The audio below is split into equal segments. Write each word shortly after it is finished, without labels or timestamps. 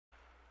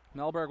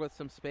Mellberg with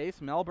some space.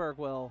 Mellberg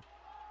will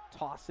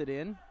toss it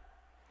in.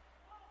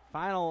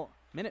 Final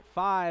minute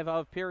 5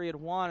 of period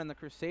 1, and the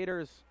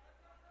Crusaders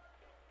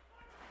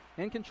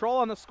in control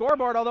on the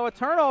scoreboard, although a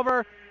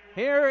turnover.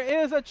 Here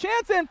is a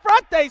chance in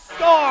front. They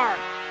score!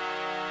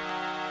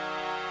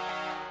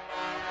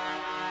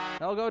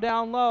 They'll go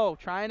down low,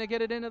 trying to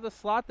get it into the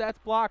slot. That's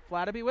blocked.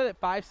 Fladeby with it.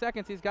 5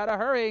 seconds. He's got to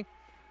hurry.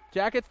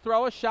 Jackets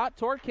throw a shot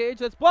toward Cage.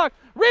 That's blocked.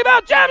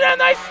 Rebound jammed in.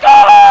 They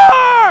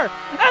score!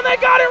 And they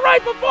got it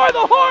right before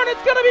the horn.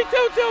 It's going to be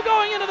 2-2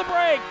 going into the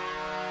break.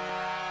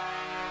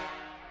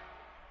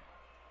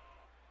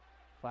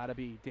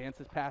 Fladeby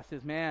dances past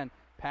his man.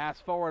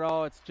 Pass forward.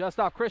 Oh, it's just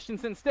off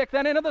Christensen's stick.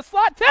 Then into the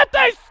slot. Tip.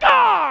 They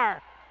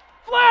score!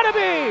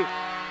 Fladeby!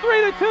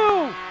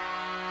 3-2.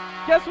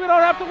 Guess we don't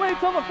have to wait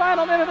till the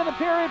final minute of the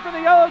period for the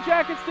Yellow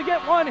Jackets to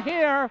get one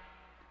here.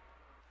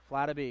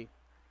 Fladeby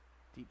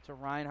deep to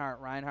Reinhardt.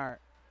 Reinhardt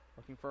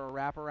looking for a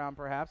wraparound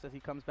perhaps as he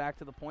comes back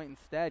to the point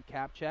instead.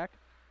 Cap check.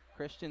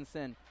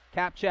 Christensen.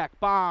 Cap check.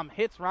 Bomb.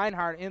 Hits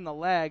Reinhardt in the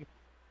leg.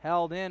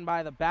 Held in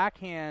by the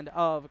backhand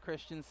of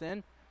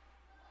Christensen,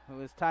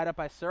 who is tied up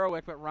by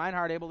Surwick, but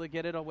Reinhardt able to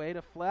get it away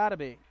to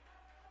Fladeby.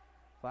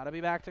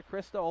 Fladeby back to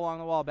Christo along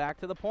the wall. Back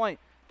to the point.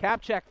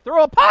 Cap check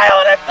through a pile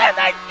and it's in.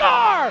 They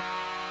score!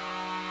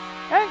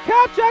 And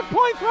Kapchak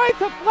points right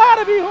to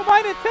Fladeby, who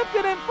might have tipped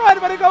it in front,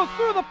 but it goes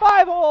through the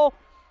 5-hole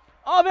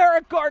of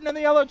Eric Gordon, and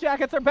the Yellow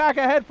Jackets are back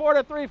ahead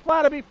 4-3.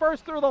 Fladeby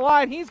first through the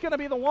line. He's going to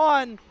be the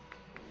one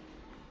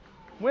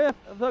with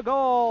the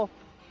goal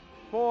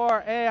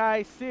for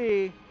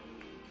AIC.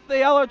 The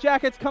Yellow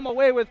Jackets come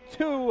away with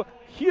 2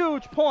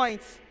 huge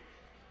points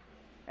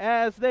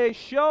as they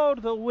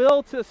showed the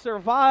will to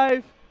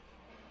survive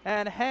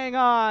and hang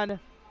on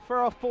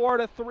for a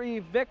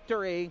 4-3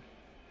 victory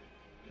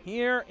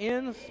here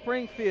in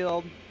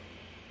Springfield.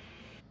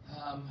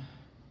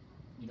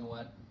 You know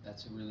what?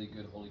 That's a really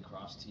good Holy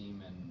Cross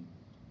team, and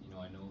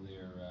I know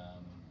they're,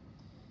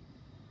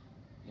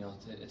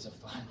 it's a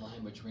fine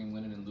line between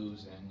winning and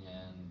losing.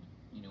 And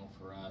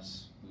for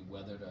us, we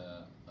weathered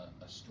a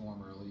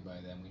storm early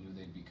by them. We knew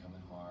they'd be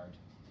coming hard,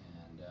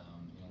 and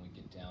we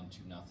get down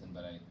 2-0.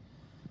 But I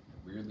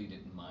really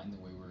didn't mind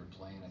the way we were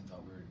playing. I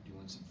thought we were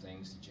doing some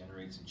things to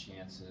generate some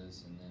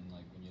chances, and then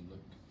when you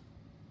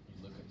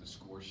look at the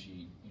score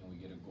sheet, we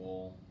get a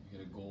goal. We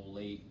get a goal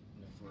late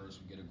in the first.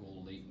 We get a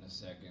goal late in the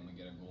second. We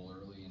get a goal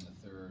early in the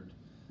third.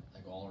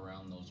 All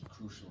around those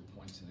crucial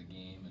points of the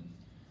game, and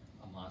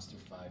a monster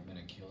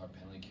 5-minute kill. Our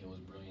penalty kill was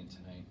brilliant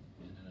tonight,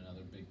 and then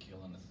another big kill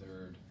in the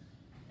third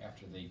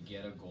after they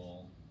get a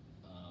goal.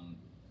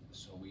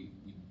 So we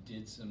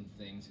did some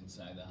things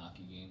inside the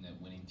hockey game that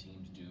winning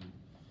teams do,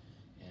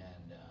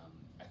 and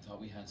I thought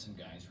we had some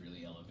guys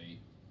really elevate.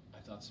 I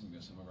thought some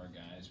of our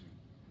guys,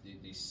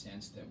 they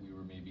sensed that we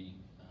were maybe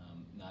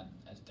not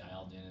as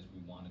dialed in as we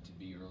wanted to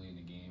be early in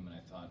the game, and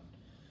I thought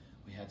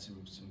we had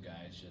some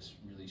guys just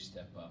really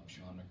step up.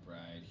 Sean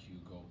McBride,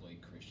 Hugo,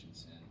 Blake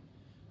Christensen,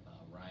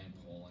 Ryan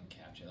Poland,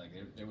 Capture.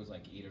 There was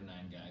 8 or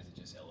 9 guys that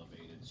just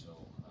elevated. So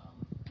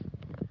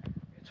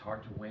it's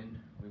hard to win.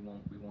 We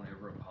won't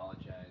ever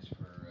apologize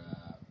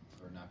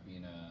for not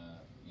being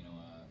a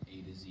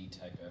A to Z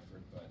type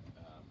effort. But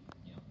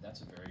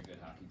that's a very good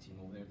hockey team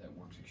over there that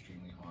works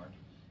extremely hard,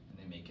 and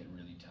they make it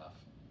really tough.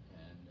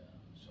 And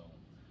so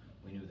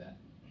we knew that.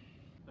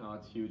 No,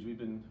 it's huge. We've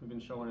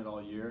been showing it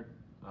all year.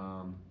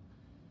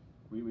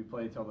 We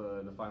played till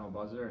the final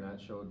buzzer, and that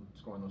showed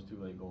scoring those 2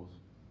 late goals.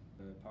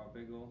 The power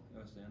play goal,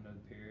 that was the end of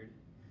the period.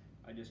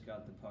 I just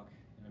got the puck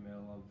in the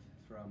middle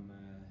from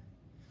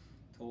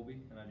Toby,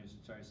 and I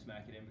just started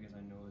smacking it in because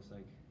I know it was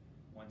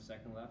 1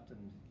 second left,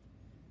 and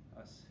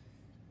I was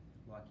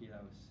lucky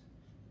that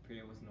the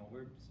period wasn't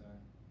over. So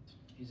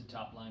he's a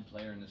top line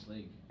player in this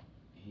league.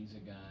 He's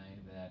a guy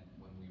that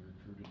when we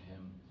recruited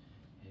him,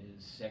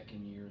 his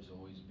second year has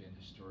always been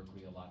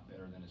historically a lot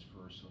better than his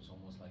first, so it's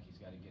almost like he's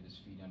got to get his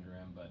feet under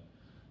him. But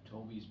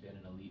Toby's been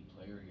an elite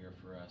player here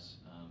for us.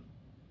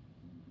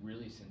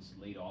 Really since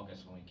late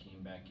August when we came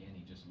back in,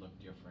 he just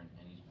looked different,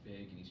 and he's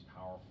big and he's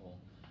powerful,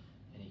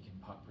 and he can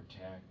puck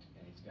protect,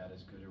 and he's got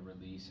as good a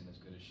release and as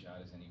good a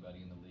shot as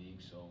anybody in the league.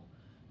 So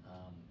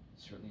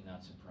certainly not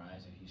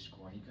surprised that he's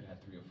scoring. He could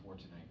have had 3 or 4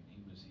 tonight.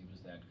 He was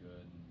that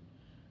good. And,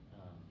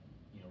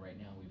 right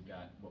now we've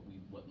got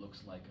what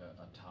looks like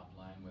a top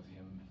line with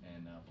him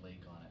and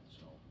Blake on it.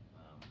 So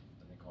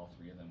I think all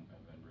 3 of them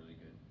have been really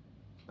good.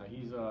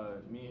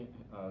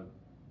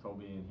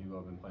 Toby and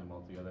Hugo have been playing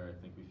well together. I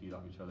think we feed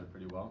off each other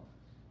pretty well.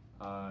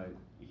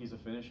 He's a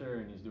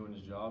finisher, and he's doing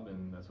his job,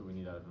 and that's what we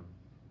need out of him.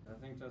 I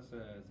think that's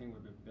a thing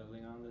we've been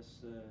building on this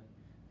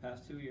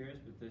past 2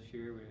 years, but this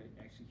year we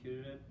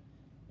executed it.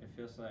 It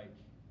feels like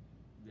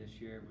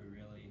this year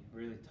we're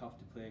really tough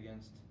to play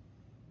against,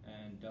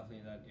 and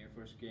definitely that Air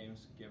Force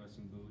games gave us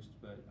some boost,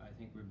 but I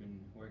think we've been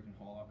working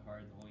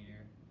hard the whole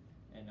year,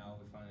 and now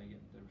we finally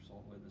get the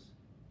result with us.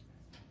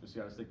 Just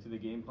got to stick to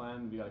the game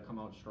plan. We got to come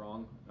out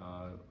strong.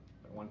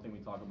 One thing we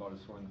talk about is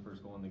scoring the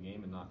first goal in the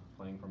game and not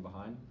playing from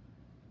behind.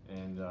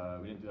 And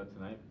we didn't do that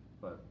tonight,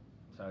 but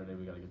Saturday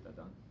we got to get that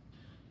done.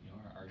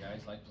 Our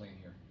guys like playing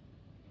here.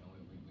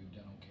 We've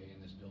done okay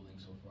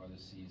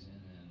this season,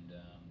 and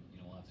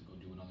we'll have to go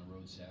do it on the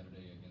road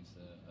Saturday against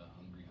a